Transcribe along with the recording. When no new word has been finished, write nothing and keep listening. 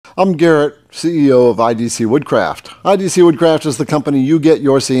I'm Garrett, CEO of IDC Woodcraft. IDC Woodcraft is the company you get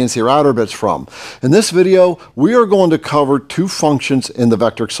your CNC router bits from. In this video, we are going to cover two functions in the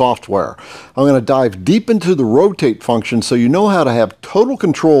Vectric software. I'm going to dive deep into the rotate function so you know how to have total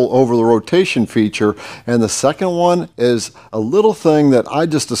control over the rotation feature. And the second one is a little thing that I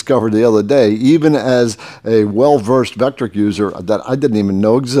just discovered the other day, even as a well-versed Vectric user, that I didn't even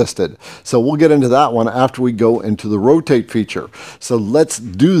know existed. So we'll get into that one after we go into the rotate feature. So let's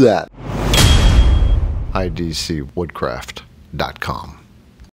do that. idcwoodcraft.com.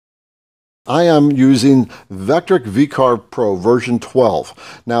 I am using Vectric Vcarve Pro version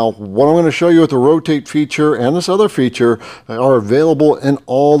 12. Now, what I'm going to show you with the rotate feature and this other feature are available in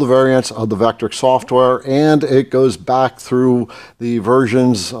all the variants of the Vectric software, and it goes back through the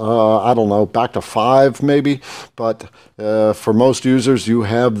versions, I don't know, back to 5 maybe, but for most users, you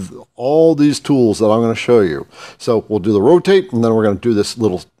have all these tools that I'm going to show you. So we'll do the rotate, and then we're going to do this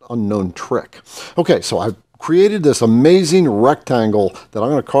little unknown trick. Okay, so I've created this amazing rectangle that I'm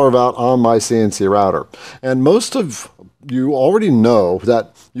going to carve out on my CNC router. And most of you already know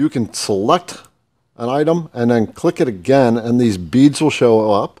that you can select an item and then click it again and these beads will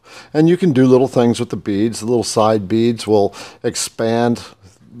show up, and you can do little things with the beads. The little side beads will expand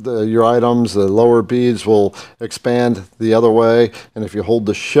your items, the lower beads will expand the other way, and if you hold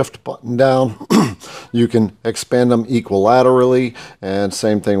the shift button down you can expand them equilaterally, and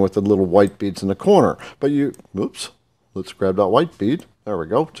same thing with the little white beads in the corner. But let's grab that white bead, there we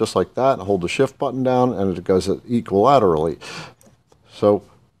go, just like that, hold the shift button down and it goes equilaterally. So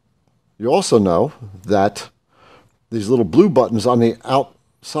you also know that these little blue buttons on the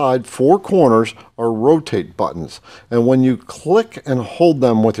outside 4 corners are rotate buttons, and when you click and hold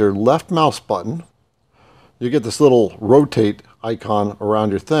them with your left mouse button, you get this little rotate icon around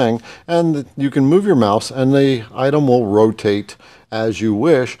your thing, and you can move your mouse and the item will rotate as you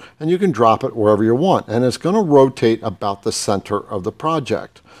wish, and you can drop it wherever you want, and it's going to rotate about the center of the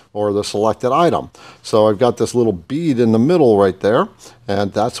project or the selected item. So I've got this little bead in the middle right there,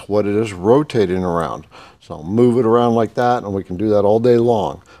 and that's what it is rotating around. So I'll move it around like that, and we can do that all day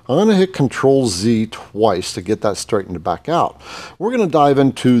long. I'm going to hit Control Z twice to get that straightened back out. We're going to dive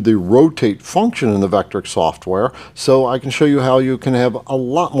into the rotate function in the Vectric software so I can show you how you can have a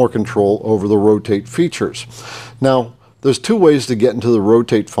lot more control over the rotate features. Now, there's 2 ways to get into the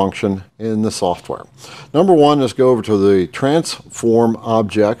rotate function in the software. Number one is go over to the Transform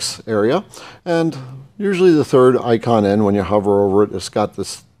Objects area, and usually the third icon in, when you hover over it, it's got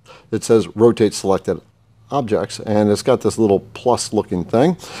this, it says Rotate Selected Objects, and it's got this little plus looking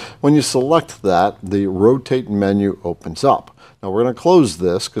thing. When you select that, the rotate menu opens up. Now we're going to close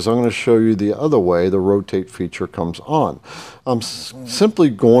this because I'm going to show you the other way the rotate feature comes on. I'm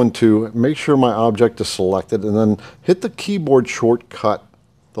simply going to make sure my object is selected and then hit the keyboard shortcut,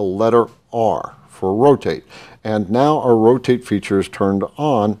 the letter R for rotate. And now our rotate feature is turned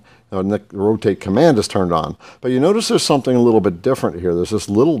on, and the rotate command is turned on. But you notice there's something a little bit different here. There's this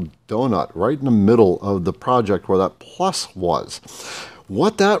little donut right in the middle of the project where that plus was.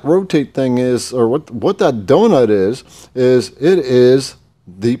 What that rotate thing is, or what that donut is it is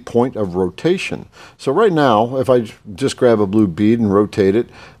the point of rotation. So right now, if I just grab a blue bead and rotate it,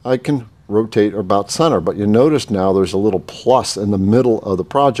 I can rotate about center. But you notice now there's a little plus in the middle of the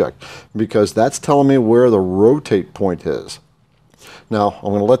project because that's telling me where the rotate point is. Now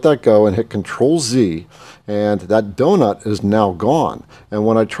I'm going to let that go and hit Control Z, and that donut is now gone. And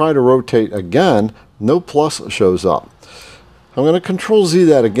when I try to rotate again, no plus shows up. I'm going to Control Z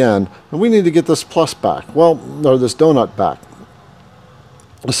that again, and we need to get this plus back. Well, or this donut back.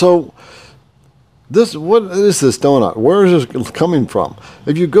 So what is this donut? Where is this coming from?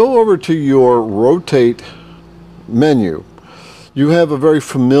 If you go over to your rotate menu, you have a very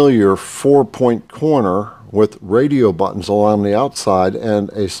familiar 4-point corner with radio buttons along the outside and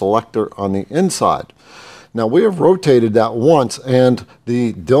a selector on the inside. Now we have rotated that once and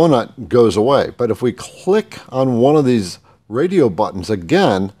the donut goes away, but if we click on one of these radio buttons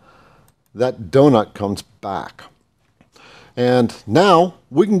again, that donut comes back. And now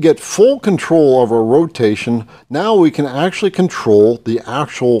we can get full control of our rotation. Now we can actually control the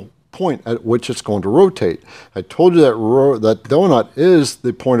actual point at which it's going to rotate. I told you that that donut is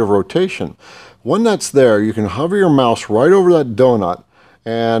the point of rotation. When that's there, you can hover your mouse right over that donut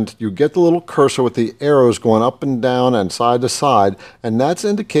and you get the little cursor with the arrows going up and down and side to side, and that's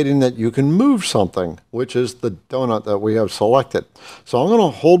indicating that you can move something, which is the donut that we have selected. So I'm going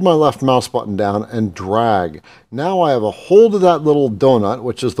to hold my left mouse button down and drag. Now I have a hold of that little donut,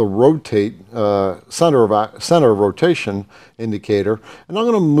 which is the rotate center of rotation indicator, and I'm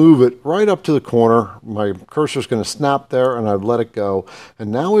going to move it right up to the corner. My cursor is going to snap there, and I've let it go,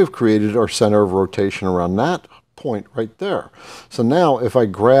 and now we've created our center of rotation around that point right there. So now if I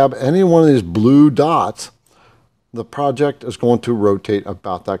grab any one of these blue dots, the project is going to rotate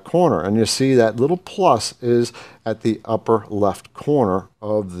about that corner, and you see that little plus is at the upper left corner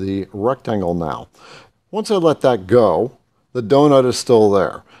of the rectangle now. Once I let that go, the donut is still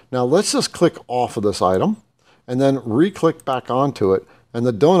there. Now let's just click off of this item and then re-click back onto it, and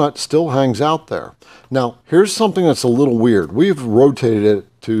the donut still hangs out there. Now here's something that's a little weird. We've rotated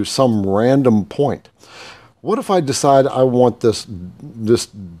it to some random point. What if I decide I want this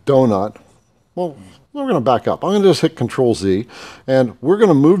donut? Well, we're going to back up. I'm going to just hit Control Z, and we're going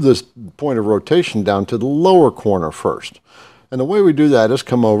to move this point of rotation down to the lower corner first. And the way we do that is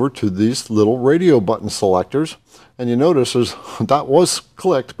come over to these little radio button selectors, and you notice that was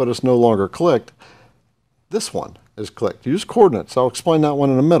clicked, but it's no longer clicked. This one is clicked. Use coordinates. I'll explain that one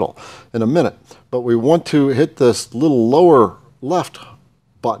in a minute. But we want to hit this little lower left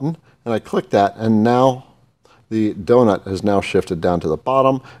button, and I click that, and now the donut has now shifted down to the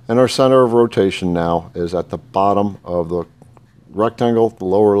bottom, and our center of rotation now is at the bottom of the rectangle, the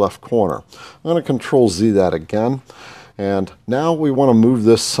lower left corner. I'm going to Control Z that again, and now we want to move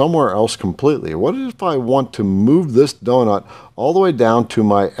this somewhere else completely. What if I want to move this donut all the way down to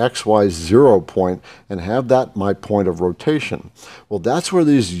my XY0 point and have that my point of rotation? Well, that's where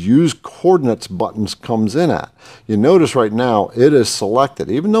these Use Coordinates buttons comes in at. You notice right now it is selected.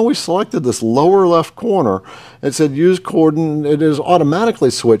 Even though we selected this lower left corner, it said Use Coordinate. It is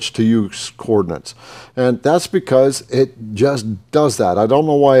automatically switched to Use Coordinates. And that's because it just does that. I don't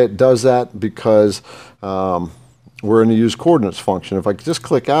know why it does that, because we're in the Use Coordinates function. If I just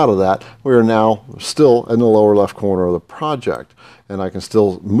click out of that, we are now still in the lower left corner of the project, and I can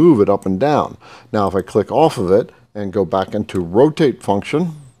still move it up and down. Now if I click off of it and go back into Rotate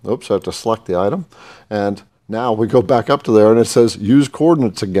function, oops, I have to select the item, and now we go back up to there and it says Use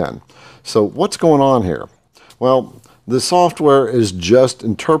Coordinates again. So what's going on here? Well, the software is just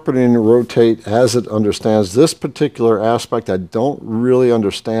interpreting rotate as it understands this particular aspect. I don't really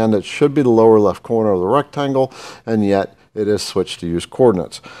understand. It should be the lower left corner of the rectangle, and yet it is switched to Use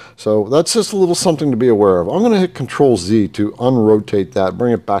Coordinates. So that's just a little something to be aware of. I'm going to hit Control Z to unrotate that,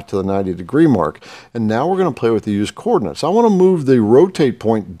 bring it back to the 90-degree mark, and now we're going to play with the Use Coordinates. I want to move the rotate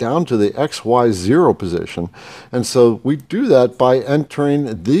point down to the XY0 position, and so we do that by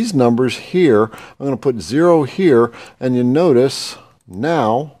entering these numbers here. I'm going to put 0 here, and you notice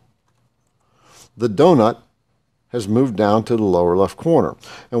now the donut has moved down to the lower left corner.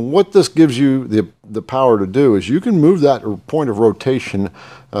 And what this gives you the power to do is you can move that point of rotation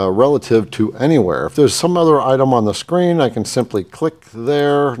relative to anywhere. If there's some other item on the screen, I can simply click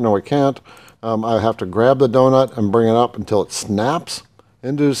there. No, I can't. I have to grab the donut and bring it up until it snaps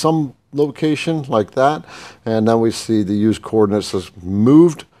into some location like that. And then we see the Use Coordinates has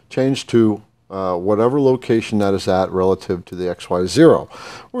moved, changed to whatever location that is at relative to the XY0.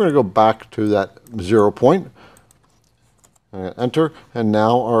 We're going to go back to that 0 point. Enter, and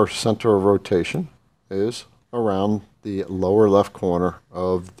now our center of rotation is around the lower left corner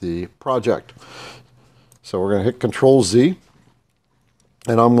of the project. So we're going to hit Control Z,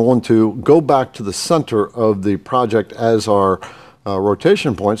 and I'm going to go back to the center of the project as our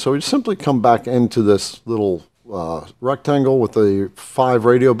rotation point. So we simply come back into this little rectangle with the 5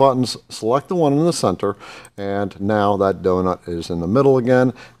 radio buttons, select the one in the center, and now that donut is in the middle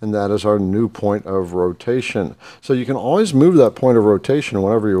again, and that is our new point of rotation. So you can always move that point of rotation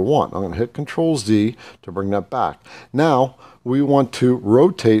whenever you want. I'm going to hit Control Z to bring that back. Now we want to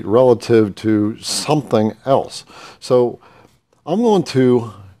rotate relative to something else. So I'm going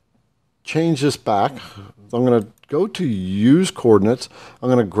to change this back. I'm going to go to Use Coordinates. I'm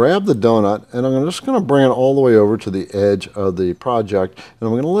going to grab the donut, and I'm just going to bring it all the way over to the edge of the project, and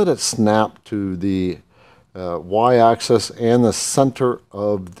I'm going to let it snap to the y-axis and the center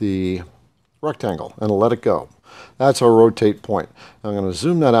of the rectangle, and let it go. That's our rotate point. I'm going to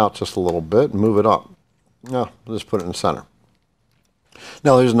zoom that out just a little bit and move it up. No, just put it in the center.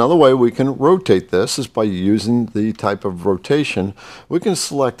 Now there's another way we can rotate this, is by using the type of rotation. We can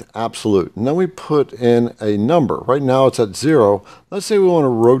select absolute, and then we put in a number. Right now it's at 0. Let's say we want to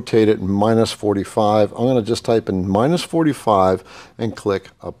rotate it minus 45. I'm going to just type in minus 45 and click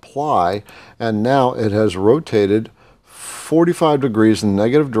apply, and now it has rotated 45 degrees in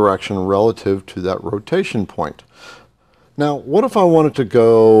negative direction relative to that rotation point. Now, what if I wanted to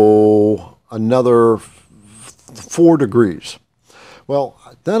go another 4 degrees? Well,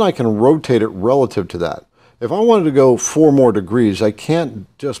 then I can rotate it relative to that. If I wanted to go 4 more degrees, I can't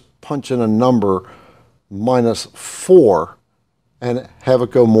just punch in a number -4 and have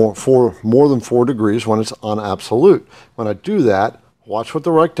it go more than 4 degrees when it's on absolute. When I do that, watch what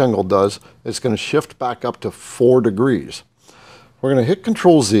the rectangle does. It's going to shift back up to 4 degrees. We're going to hit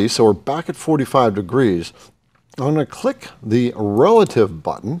Control Z, so we're back at 45 degrees. I'm going to click the relative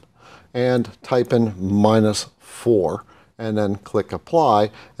button and type in -4 and then click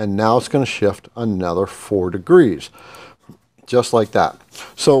apply, and now it's going to shift another 4 degrees. Just like that.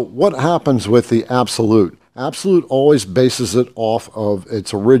 So what happens with the absolute? Absolute always bases it off of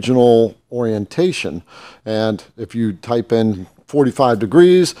its original orientation, and if you type in 45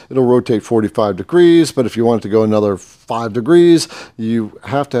 degrees, it'll rotate 45 degrees, but if you want it to go another 5 degrees, you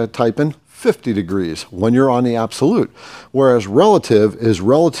have to type in 50 degrees when you're on the absolute. Whereas relative is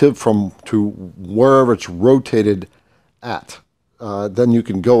relative to wherever it's rotated at. Then you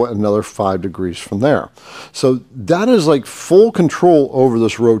can go another 5 degrees from there. So that is like full control over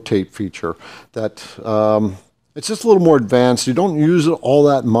this rotate feature. That it's just a little more advanced. You don't use it all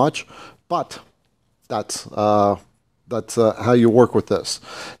that much, but that's how you work with this.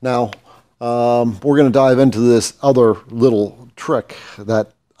 Now, we're going to dive into this other little trick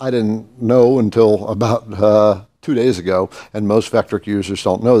that I didn't know until about 2 days ago, and most Vectric users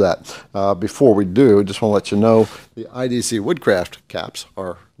don't know that. Before we do, I just want to let you know the IDC Woodcraft caps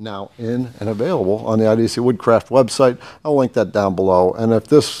are now in and available on the IDC Woodcraft website. I'll link that down below. And if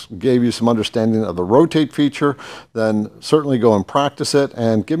this gave you some understanding of the rotate feature, then certainly go and practice it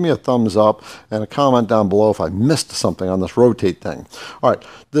and give me a thumbs up and a comment down below if I missed something on this rotate thing. All right,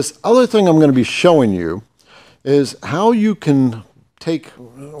 this other thing I'm going to be showing you is how you can take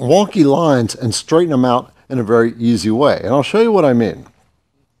wonky lines and straighten them out in a very easy way. And I'll show you what I mean.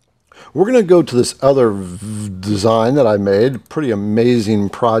 We're going to go to this other design that I made, pretty amazing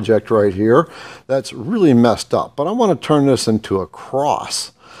project right here that's really messed up, but I want to turn this into a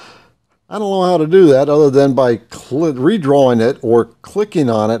cross. I don't know how to do that other than by redrawing it or clicking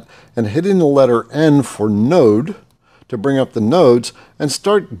on it and hitting the letter N for node to bring up the nodes and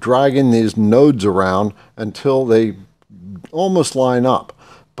start dragging these nodes around until they almost line up.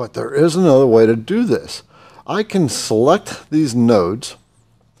 But there is another way to do this. I can select these nodes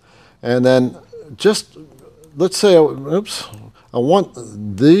and then just, let's say, oops, I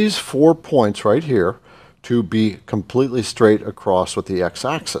want these 4 points right here to be completely straight across with the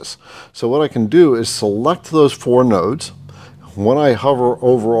x-axis. So what I can do is select those 4 nodes. When I hover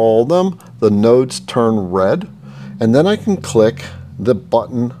over all of them, the nodes turn red, and then I can click the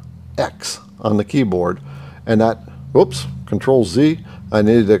button X on the keyboard, and that, whoops, Control Z, I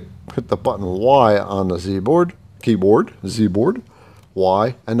needed to hit the button Y on the keyboard,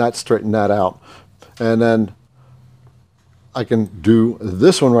 Y, and that straightened that out. And then I can do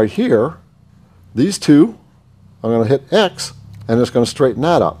this one right here. These two, I'm going to hit X, and it's going to straighten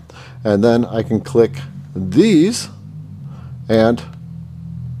that up. And then I can click these and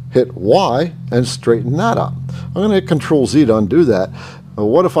hit Y and straighten that up. I'm going to hit Control Z to undo that.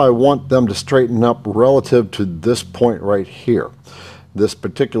 What if I want them to straighten up relative to this point right here, this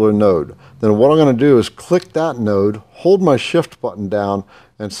particular node? Then what I'm going to do is click that node, hold my Shift button down,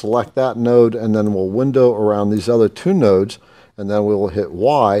 and select that node, and then we'll window around these other 2 nodes, and then we'll hit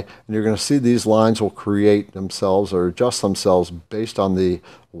Y, and you're going to see these lines will create themselves or adjust themselves based on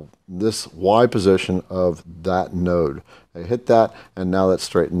this Y position of that node. I hit that, and now that's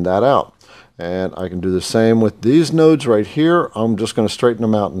straightened that out. And I can do the same with these nodes right here. I'm just going to straighten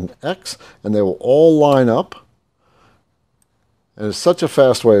them out in X, and they will all line up. And it's such a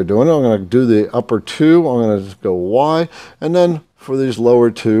fast way of doing it. I'm going to do the upper 2. I'm going to go Y. And then for these lower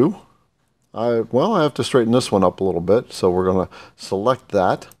 2, I have to straighten this one up a little bit. So we're going to select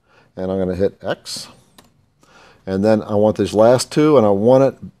that, and I'm going to hit X. And then I want these last 2, and I want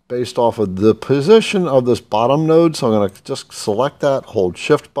it based off of the position of this bottom node. So I'm going to just select that, hold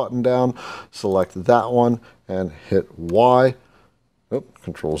Shift button down, select that one, and hit Y.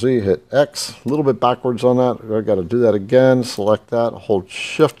 Control Z, hit X, a little bit backwards on that. I got to do that again. Select that, hold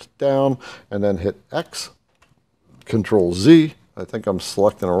Shift down, and then hit X. Control Z. I think I'm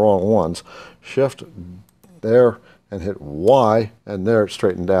selecting the wrong ones. Shift there and hit Y, and there it's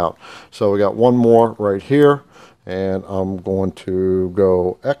straightened out. So we got one more right here, and I'm going to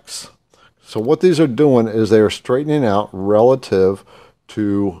go X. So what these are doing is they are straightening out relative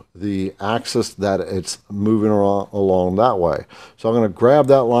to the axis that it's moving along that way. So I'm going to grab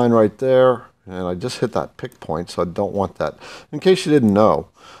that line right there, and I just hit that pick point, so I don't want that. In case you didn't know,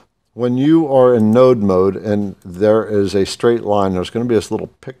 when you are in node mode and there is a straight line, there's going to be this little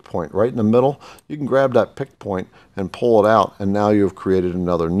pick point right in the middle. You can grab that pick point and pull it out, and now you've created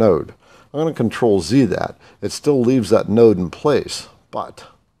another node. I'm going to Control Z that. It still leaves that node in place, but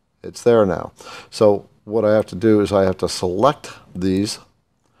it's there now. So what I have to do is I have to select these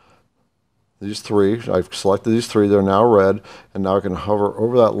three. I've selected these three. They're now red, and now I can hover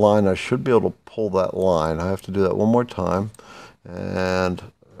over that line. I should be able to pull that line. I have to do that one more time, and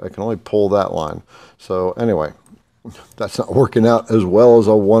I can only pull that line. So anyway, that's not working out as well as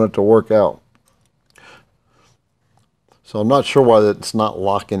I want it to work out. So I'm not sure why it's not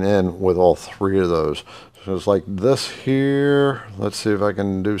locking in with all three of those. So it's like this here. Let's see if I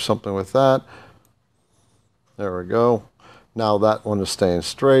can do something with that. There we go. Now that one is staying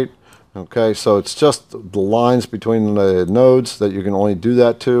straight. Okay, so it's just the lines between the nodes that you can only do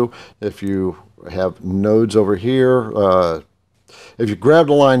that to. If you have nodes over here, if you grab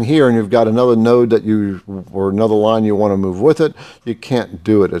the line here and you've got another node that or another line you want to move with it, you can't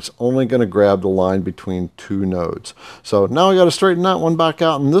do it. It's only going to grab the line between two nodes. So now I got to straighten that one back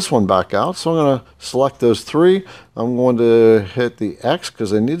out and this one back out. So I'm going to select those three. I'm going to hit the X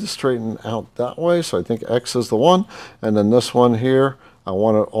because I need to straighten out that way. So I think X is the one. And then this one here, I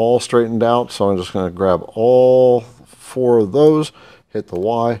want it all straightened out. So I'm just going to grab all four of those, hit the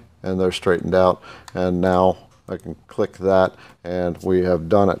Y, and they're straightened out. And now I can click that and we have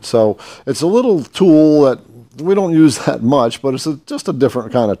done it. So it's a little tool that we don't use that much, but it's just a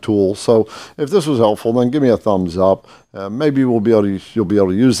different kind of tool. So if this was helpful, then give me a thumbs up. Maybe you'll be able to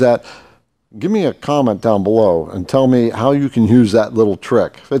use that. Give me a comment down below and tell me how you can use that little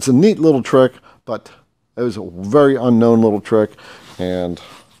trick. It's a neat little trick, but it was a very unknown little trick, and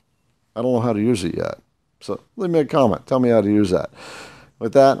I don't know how to use it yet. So leave me a comment. Tell me how to use that.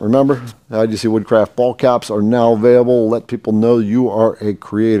 With that, remember, IDC Woodcraft ball caps are now available. Let people know you are a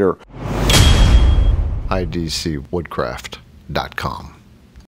creator. idcwoodcraft.com